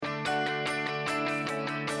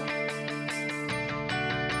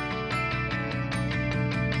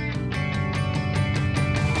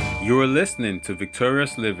You're listening to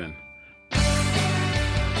Victorious Living, a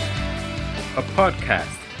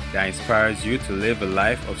podcast that inspires you to live a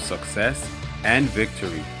life of success and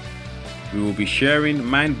victory. We will be sharing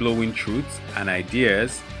mind-blowing truths and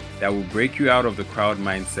ideas that will break you out of the crowd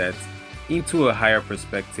mindset into a higher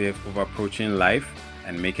perspective of approaching life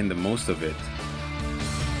and making the most of it.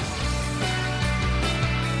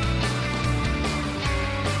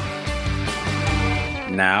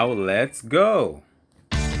 Now let's go!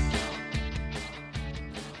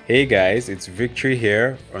 Hey guys, it's Victory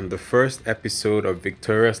here on the first episode of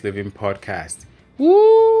Victorious Living Podcast.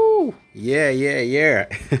 Woo! Yeah.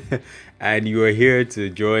 And you are here to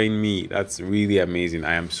join me. That's really amazing.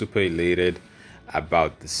 I am super elated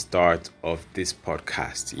about the start of this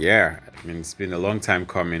podcast. Yeah, I mean, it's been a long time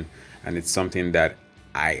coming, and it's something that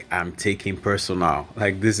I am taking personal.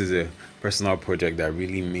 Like, this is a personal project that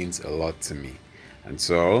really means a lot to me. And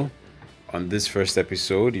so, on this first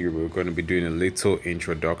episode, we're going to be doing a little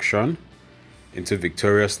introduction into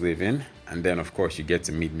Victorious Living. And then, of course, you get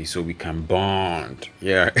to meet me so we can bond.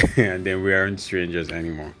 Yeah, and then we aren't strangers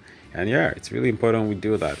anymore. And yeah, it's really important we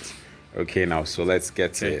do that. Okay, now, so let's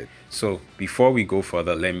get to it. So, before we go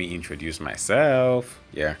further, let me introduce myself.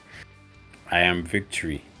 Yeah, I am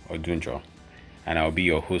Victory Odunjo, and I'll be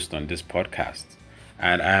your host on this podcast.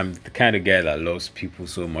 And I'm the kind of guy that loves people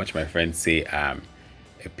so much. My friends say I'm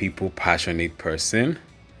a people passionate person.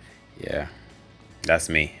 Yeah, that's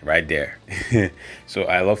me right there. So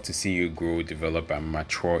I love to see you grow, develop, and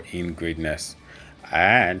mature in greatness.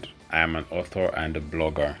 And I'm an author and a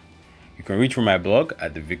blogger. You can reach for my blog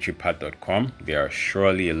at thevictorypath.com. There are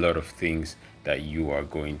surely a lot of things that you are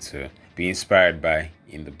going to be inspired by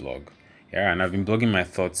in the blog. Yeah, and I've been blogging my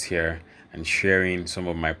thoughts here and sharing some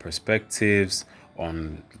of my perspectives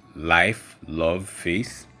on life, love,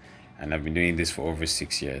 faith. And I've been doing this for over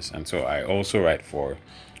 6 years. And so I also write for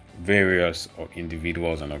various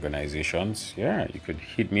individuals and organizations. Yeah, you could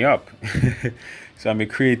hit me up. So I'm a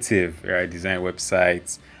creative. I design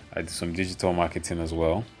websites. I do some digital marketing as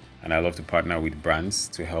well. And I love to partner with brands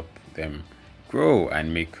to help them grow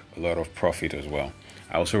and make a lot of profit as well.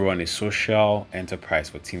 I also run a social enterprise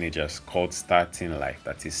for teenagers called Starting Life.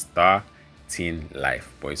 That is Starting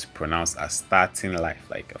Life, but it's pronounced as Starting Life.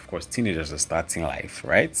 Like, of course, teenagers are starting life,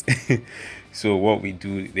 right? So what we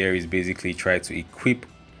do there is basically try to equip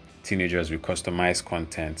teenagers with customized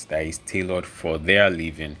content that is tailored for their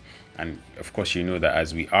living. And of course, you know that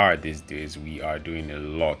as we are these days, we are doing a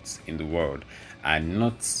lot in the world, and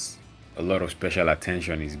not a lot of special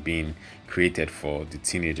attention is being created for the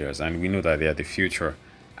teenagers. And we know that they are the future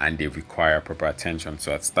and they require proper attention.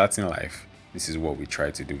 So at Starting Life, this is what we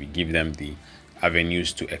try to do. We give them the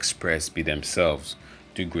avenues to express, be themselves,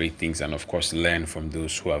 do great things, and of course, learn from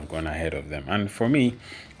those who have gone ahead of them. And for me,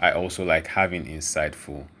 I also like having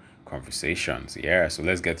insightful conversations. Yeah, so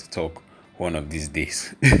let's get to talk one of these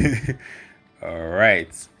days. All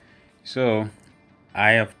right. So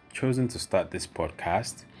I have chosen to start this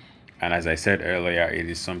podcast. And as I said earlier, it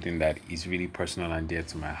is something that is really personal and dear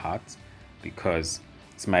to my heart, because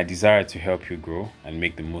it's my desire to help you grow and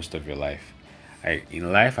make the most of your life.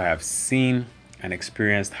 In life, I have seen and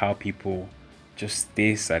experienced how people just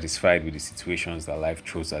stay satisfied with the situations that life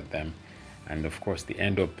throws at them. And of course, they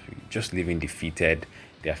end up just living defeated,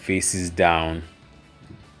 their faces down,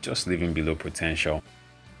 just living below potential.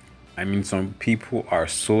 I mean, some people are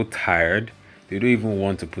so tired, they don't even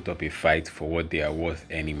want to put up a fight for what they are worth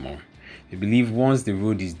anymore. They believe once the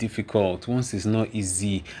road is difficult, once it's not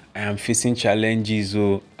easy, I am facing challenges,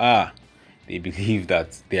 they believe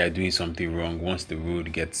that they are doing something wrong once the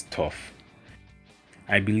road gets tough.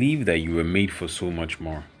 I believe that you were made for so much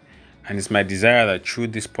more. And it's my desire that through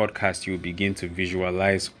this podcast, you'll begin to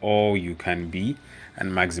visualize all you can be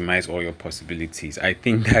and maximize all your possibilities. I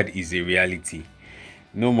think that is a reality.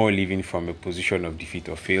 No more living from a position of defeat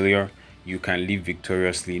or failure. You can live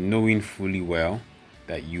victoriously, knowing fully well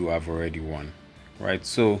that you have already won. Right?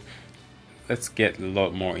 So let's get a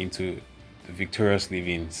lot more into the victorious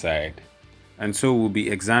living side. And so we'll be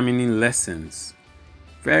examining lessons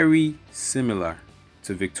very similar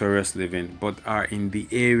to victorious living, but are in the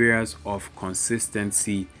areas of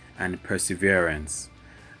consistency and perseverance.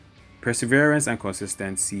 Perseverance and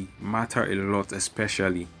consistency matter a lot,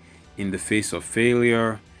 especially in the face of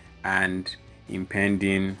failure and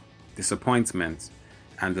impending disappointment.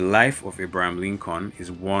 And the life of Abraham Lincoln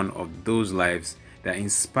is one of those lives that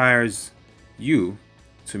inspires you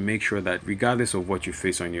to make sure that regardless of what you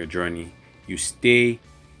face on your journey, you stay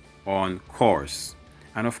on course.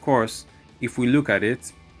 And of course, if we look at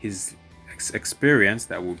it, his experience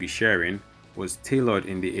that we'll be sharing was tailored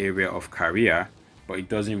in the area of career, but it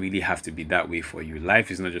doesn't really have to be that way for you.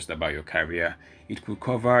 Life is not just about your career, it could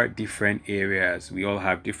cover different areas. We all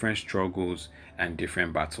have different struggles and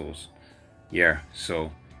different battles. Yeah,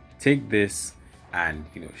 so take this and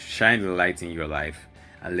shine the light in your life,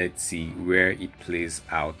 and let's see where it plays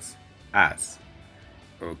out as.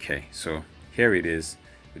 Okay, so here it is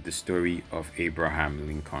with the story of Abraham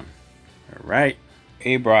Lincoln. All right.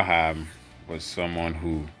 Abraham was someone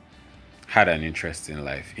who had an interesting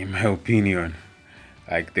life, in my opinion.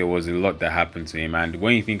 Like, there was a lot that happened to him, and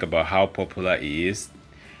when you think about how popular he is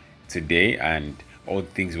today and all the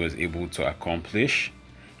things he was able to accomplish,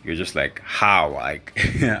 you're just like, how? Like,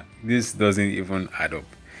 this doesn't even add up.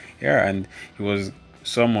 Yeah, and he was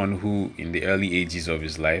someone who, in the early ages of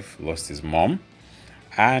his life, lost his mom,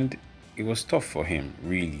 and it was tough for him,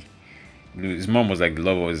 really. His mom was like the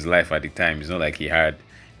love of his life at the time. It's not like he had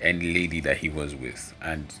any lady that he was with.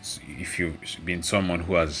 And if you've been someone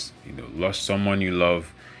who has lost someone you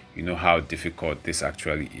love, you know how difficult this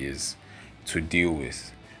actually is to deal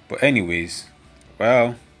with. But anyways,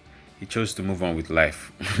 well, he chose to move on with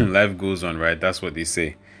life. Life goes on, right? That's what they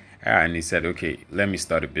say. And he said, okay, let me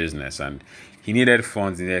start a business. And he needed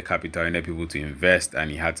funds, he needed capital, he needed people to invest, and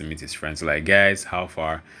he had to meet his friends. Like, guys, how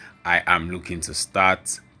far? I am looking to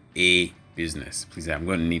start a business. Please, I'm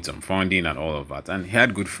going to need some funding and all of that. And he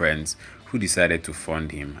had good friends who decided to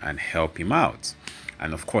fund him and help him out.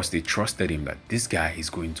 And of course, they trusted him that this guy is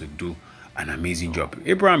going to do an amazing job.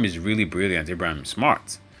 Abraham is really brilliant. Abraham is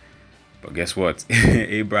smart. But guess what?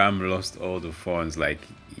 Abraham lost all the funds. Like,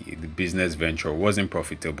 the business venture wasn't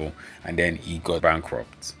profitable, and then he got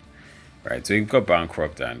bankrupt. Right? So he got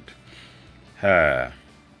bankrupt, and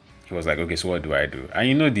he was like, okay, so what do I do?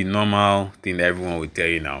 And the normal thing that everyone would tell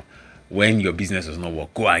you now, when your business does not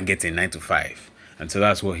work, go and get a 9 to 5. And so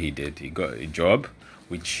that's what he did. He got a job,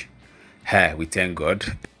 which, we thank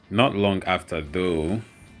God. Not long after, though,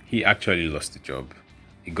 he actually lost the job.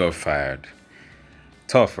 He got fired.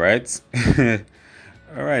 Tough, right?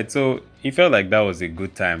 All right, so he felt like that was a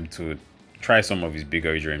good time to try some of his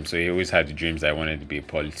bigger dreams. So he always had the dreams that I wanted to be a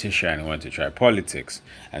politician, he wanted to try politics.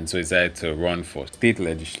 And so he decided to run for state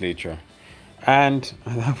legislature. And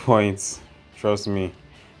at that point, trust me,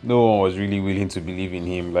 no one was really willing to believe in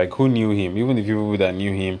him. Like, who knew him? Even the people that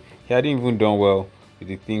knew him, he hadn't even done well with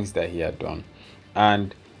the things that he had done.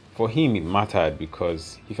 And for him, it mattered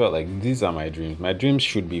because he felt like, these are my dreams. My dreams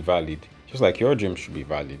should be valid, just like your dreams should be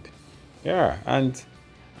valid. Yeah, and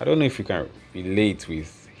I don't know if you can relate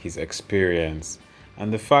with his experience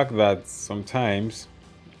and the fact that sometimes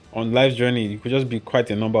on life's journey, it could just be quite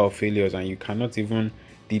a number of failures and you cannot even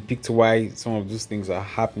depict why some of those things are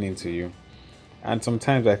happening to you. And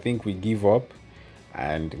sometimes I think we give up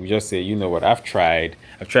and we just say, you know what, I've tried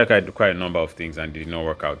quite a number of things and it did not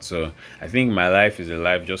work out. So I think my life is a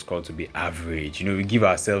life just called to be average. We give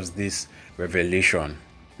ourselves this revelation.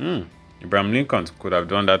 Abraham Lincoln could have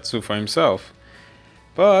done that too for himself.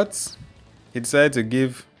 But he decided to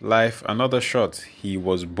give life another shot. He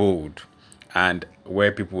was bold. And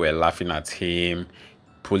where people were laughing at him,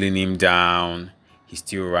 pulling him down, he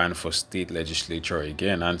still ran for state legislature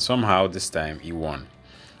again. And somehow this time he won.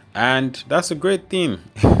 And that's a great thing.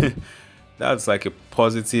 That's like a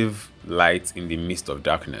positive light in the midst of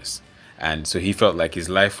darkness. And so he felt like his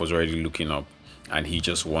life was already looking up. And he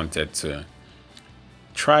just wanted to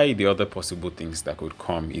try the other possible things that could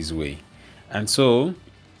come his way. And so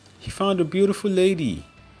he found a beautiful lady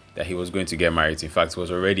that he was going to get married to. In fact, he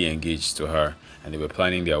was already engaged to her and they were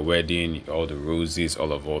planning their wedding, all the roses, all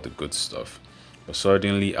the good stuff. But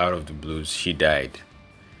suddenly, out of the blues, she died.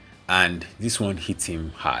 And this one hit him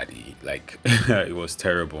hard. It was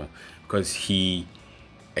terrible because he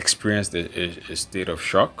experienced a state of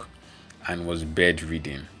shock and was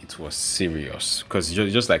bedridden. It was serious because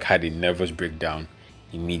he just like had a nervous breakdown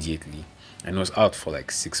immediately and was out for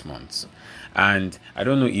like 6 months. And I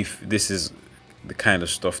don't know if this is the kind of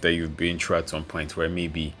stuff that you've been through at some point where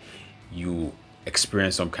maybe you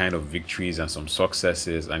experience some kind of victories and some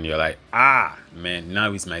successes and you're like, man,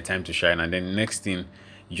 now is my time to shine. And then next thing,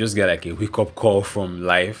 you just get like a wake-up call from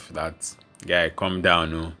life that, yeah, calm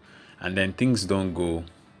down, no? And then things don't go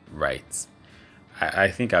right. I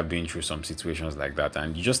think I've been through some situations like that,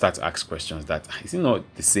 and you just start to ask questions that, is it not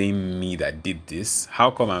the same me that did this?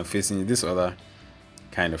 How come I'm facing this other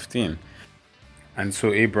kind of thing? And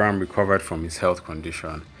so Abraham recovered from his health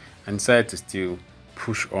condition and decided to still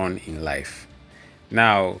push on in life.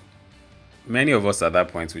 Now, many of us at that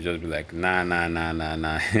point would just be like, nah,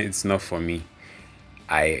 it's not for me.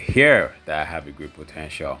 I hear that I have a great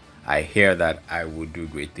potential. I hear that I would do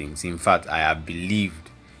great things. In fact, I have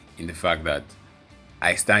believed in the fact that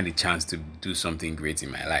I stand a chance to do something great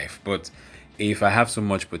in my life. But If I have so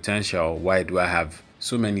much potential, why do I have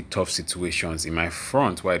so many tough situations in my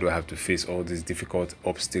front? Why do I have to face all these difficult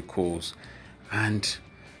obstacles? And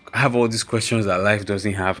I have all these questions that life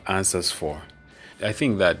doesn't have answers for. I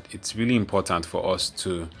think that it's really important for us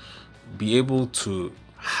to be able to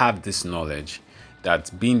have this knowledge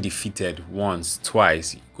that being defeated once,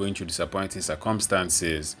 twice, going through disappointing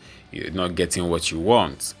circumstances, you're not getting what you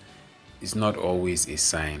want, is not always a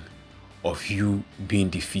sign of you being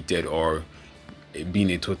defeated or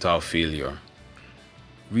being a total failure.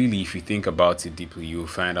 Really, if you think about it deeply, you'll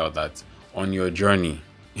find out that on your journey,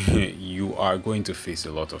 you are going to face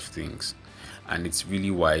a lot of things. And it's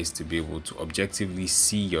really wise to be able to objectively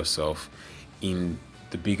see yourself in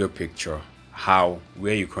the bigger picture, how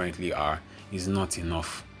where you currently are is not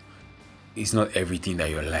enough. It's not everything that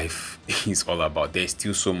your life is all about. There's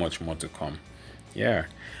still so much more to come. Yeah.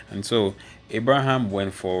 And so Abraham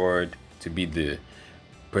went forward to be the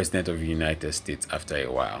president of the United States after a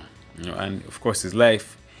while. And of course his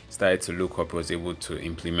life started to look up, was able to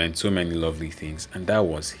implement so many lovely things, and that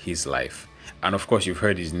was his life. And of course you've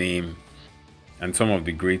heard his name and some of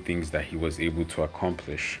the great things that he was able to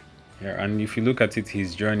accomplish. Yeah, and if you look at it,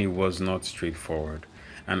 his journey was not straightforward.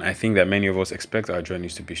 And I think that many of us expect our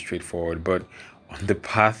journeys to be straightforward, but on the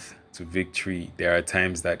path to victory, there are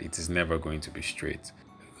times that it is never going to be straight.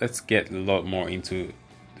 Let's get a lot more into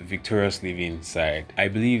the victorious living side. I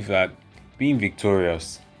believe that being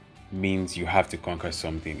victorious means you have to conquer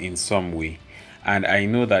something in some way. And I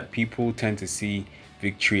know that people tend to see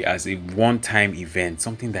victory as a one-time event,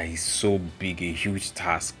 something that is so big, a huge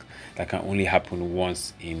task that can only happen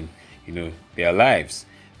once in their lives.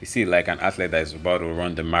 They see it like an athlete that is about to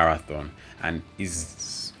run the marathon, and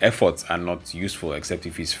his efforts are not useful except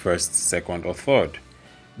if he's first, second, or third.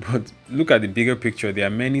 But look at the bigger picture. There are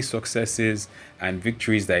many successes and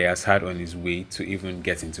victories that he has had on his way to even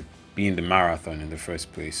get into being the marathon in the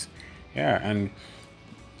first place. Yeah, and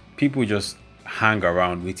people just hang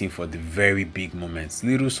around waiting for the very big moments.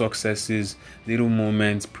 Little successes, little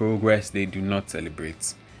moments, progress, they do not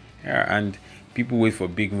celebrate. Yeah, and people wait for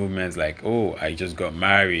big moments like, oh, I just got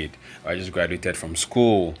married, or I just graduated from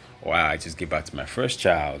school, or I just gave birth to my first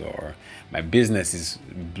child, or my business is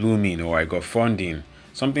blooming, or I got funding,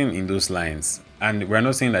 something in those lines. And we're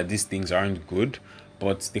not saying that these things aren't good,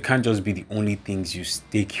 but they can't just be the only things you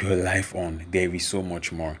stake your life on. There is so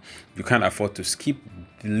much more. You can't afford to skip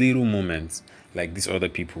the little moments like these other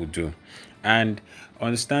people do. And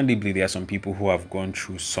understandably, there are some people who have gone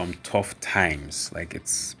through some tough times. Like,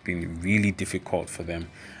 it's been really difficult for them.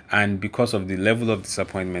 And because of the level of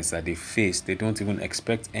disappointments that they face, they don't even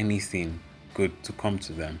expect anything good to come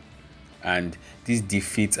to them. And these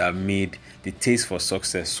defeats have made the taste for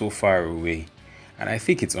success so far away. And I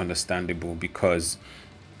think it's understandable, because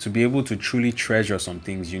to be able to truly treasure some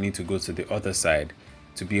things, you need to go to the other side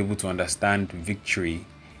to be able to understand victory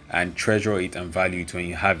and treasure it and value it when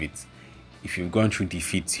you have it. If you've gone through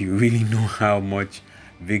defeat, you really know how much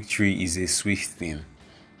victory is a sweet thing.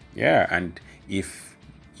 Yeah, and if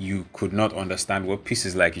you could not understand what peace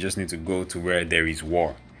is like, you just need to go to where there is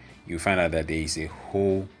war. You find out that there is a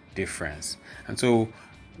whole difference. And so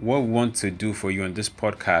what we want to do for you on this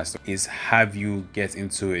podcast is have you get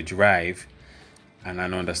into a drive and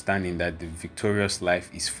an understanding that the victorious life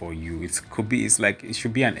is for you. It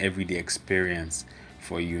should be an everyday experience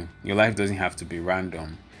for you. Your life doesn't have to be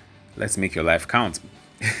random. Let's make your life count.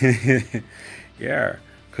 Yeah,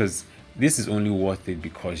 because this is only worth it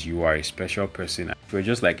because you are a special person. If you're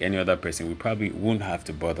just like any other person, we probably wouldn't have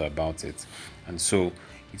to bother about it. And so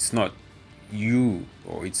it's not you,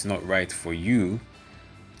 or it's not right for you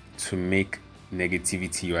to make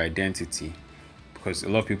negativity your identity, because a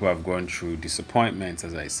lot of people have gone through disappointments,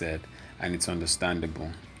 as I said, and it's understandable.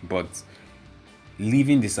 But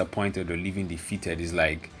living disappointed or living defeated is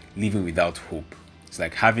like living without hope. It's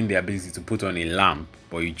like having the ability to put on a lamp,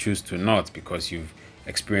 but you choose to not because you've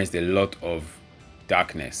experienced a lot of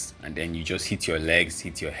darkness, and then you just hit your legs,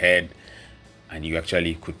 hit your head, and you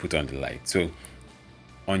actually could put on the light. So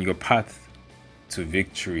on your path to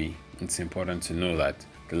victory, it's important to know that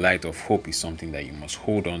the light of hope is something that you must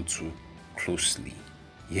hold on to closely.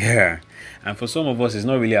 Yeah. And for some of us, it's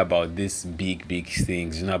not really about this big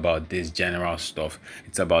things. It's not about this general stuff.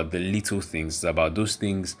 It's about the little things. It's about those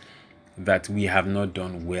things that we have not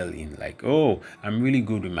done well in. Like, oh, I'm really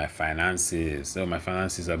good with my finances. Oh, my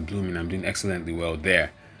finances are blooming. I'm doing excellently well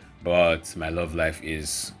there. But my love life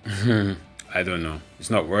is, I don't know, it's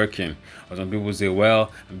not working. Or some people say,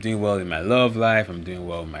 well, I'm doing well in my love life. I'm doing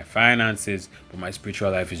well in my finances. But my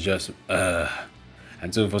spiritual life is just,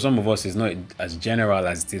 And so for some of us, it's not as general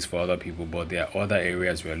as it is for other people, but there are other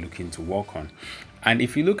areas we are looking to work on. And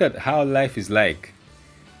if you look at how life is like,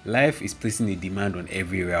 life is placing a demand on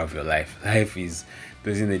every area of your life. Life is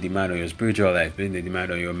placing a demand on your spiritual life, placing a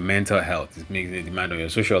demand on your mental health, it's making a demand on your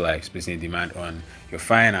social life, it's placing a demand on your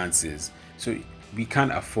finances. So we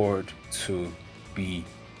can't afford to be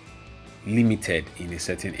limited in a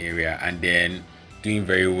certain area and then doing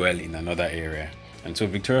very well in another area. And so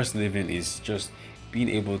victorious living is just being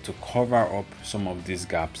able to cover up some of these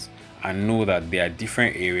gaps and know that there are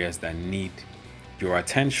different areas that need your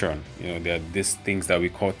attention. There are these things that we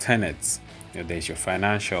call tenets. There's your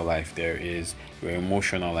financial life, there is your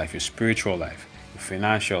emotional life, your spiritual life, your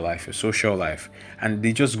financial life, your social life, and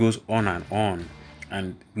it just goes on and on.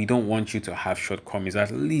 And we don't want you to have shortcomings.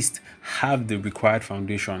 At least have the required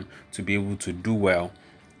foundation to be able to do well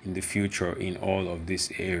in the future in all of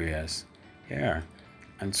these areas. Yeah.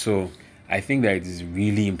 And so I think that it is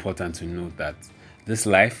really important to note that this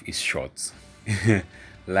life is short.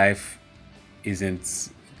 Life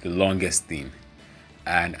isn't the longest thing.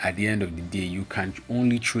 And at the end of the day, you can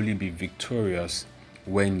only truly be victorious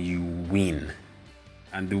when you win.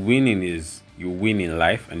 And the winning is you win in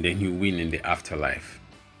life and then you win in the afterlife.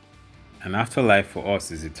 And afterlife for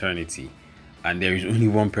us is eternity. And there is only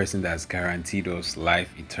one person that's guaranteed us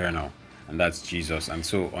life eternal, and that's Jesus. And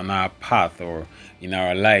so on our path or in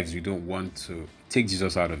our lives, we don't want to take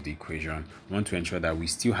Jesus out of the equation. We want to ensure that we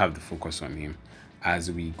still have the focus on him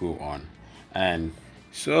as we go on. And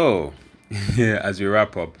so as we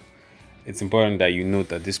wrap up, it's important that you note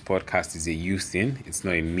that this podcast is a you thing. It's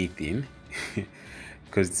not a me thing.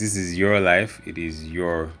 Because this is your life. It is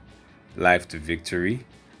your life to victory.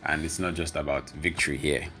 And it's not just about victory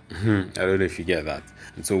here. I don't know if you get that.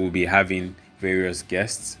 And so we'll be having various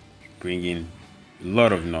guests, bringing a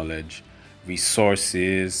lot of knowledge,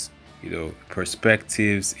 resources,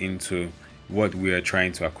 perspectives into what we are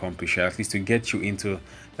trying to accomplish, at least to get you into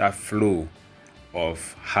that flow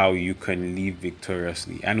of how you can live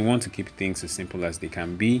victoriously. And we want to keep things as simple as they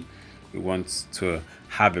can be. We want to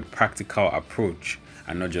have a practical approach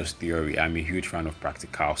and not just theory. I'm a huge fan of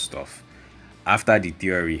practical stuff. After the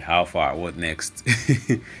theory, how far? What next?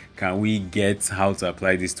 Can we get how to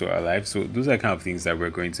apply this to our life? So those are kind of things that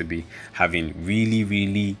we're going to be having really,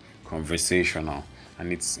 really conversational.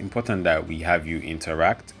 And it's important that we have you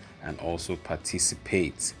interact and also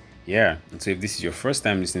participate. Yeah. And so if this is your first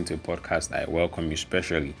time listening to a podcast, I welcome you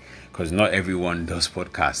specially, because not everyone does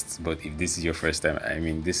podcasts. But if this is your first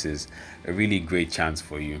time, this is a really great chance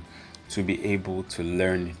for you to be able to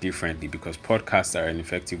learn differently, because podcasts are an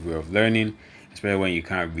effective way of learning, especially when you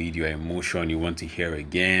can't read your emotion, you want to hear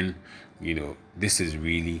again. This is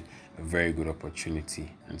really a very good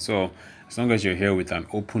opportunity. And so as long as you're here with an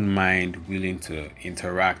open mind, willing to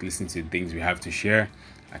interact, listen to things we have to share,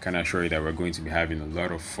 I can assure you that we're going to be having a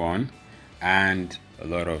lot of fun and a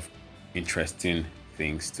lot of interesting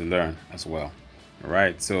things to learn as well. All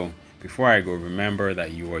right. So before I go, remember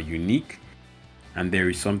that you are unique and there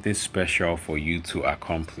is something special for you to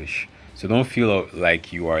accomplish. So don't feel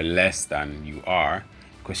like you are less than you are,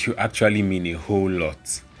 because you actually mean a whole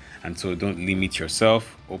lot. And so don't limit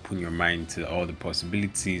yourself. Open your mind to all the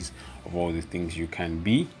possibilities of all the things you can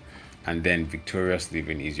be. And then victorious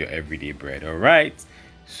living is your everyday bread. All right.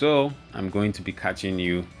 So I'm going to be catching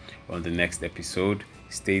you on the next episode.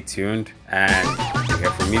 Stay tuned and you'll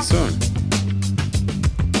hear from me soon.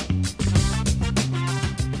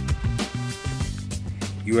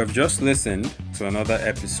 You have just listened to another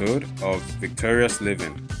episode of Victorious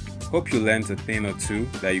Living. Hope you learned a thing or two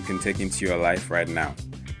that you can take into your life right now.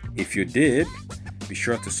 If you did, be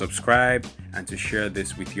sure to subscribe and to share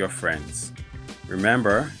this with your friends.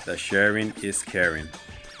 Remember that sharing is caring.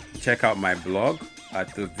 Check out my blog at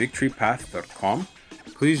thevictorypath.com.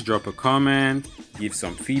 Please drop a comment, give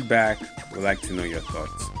some feedback. We'd like to know your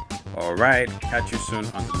thoughts. All right, catch you soon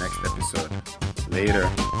on the next episode. Later.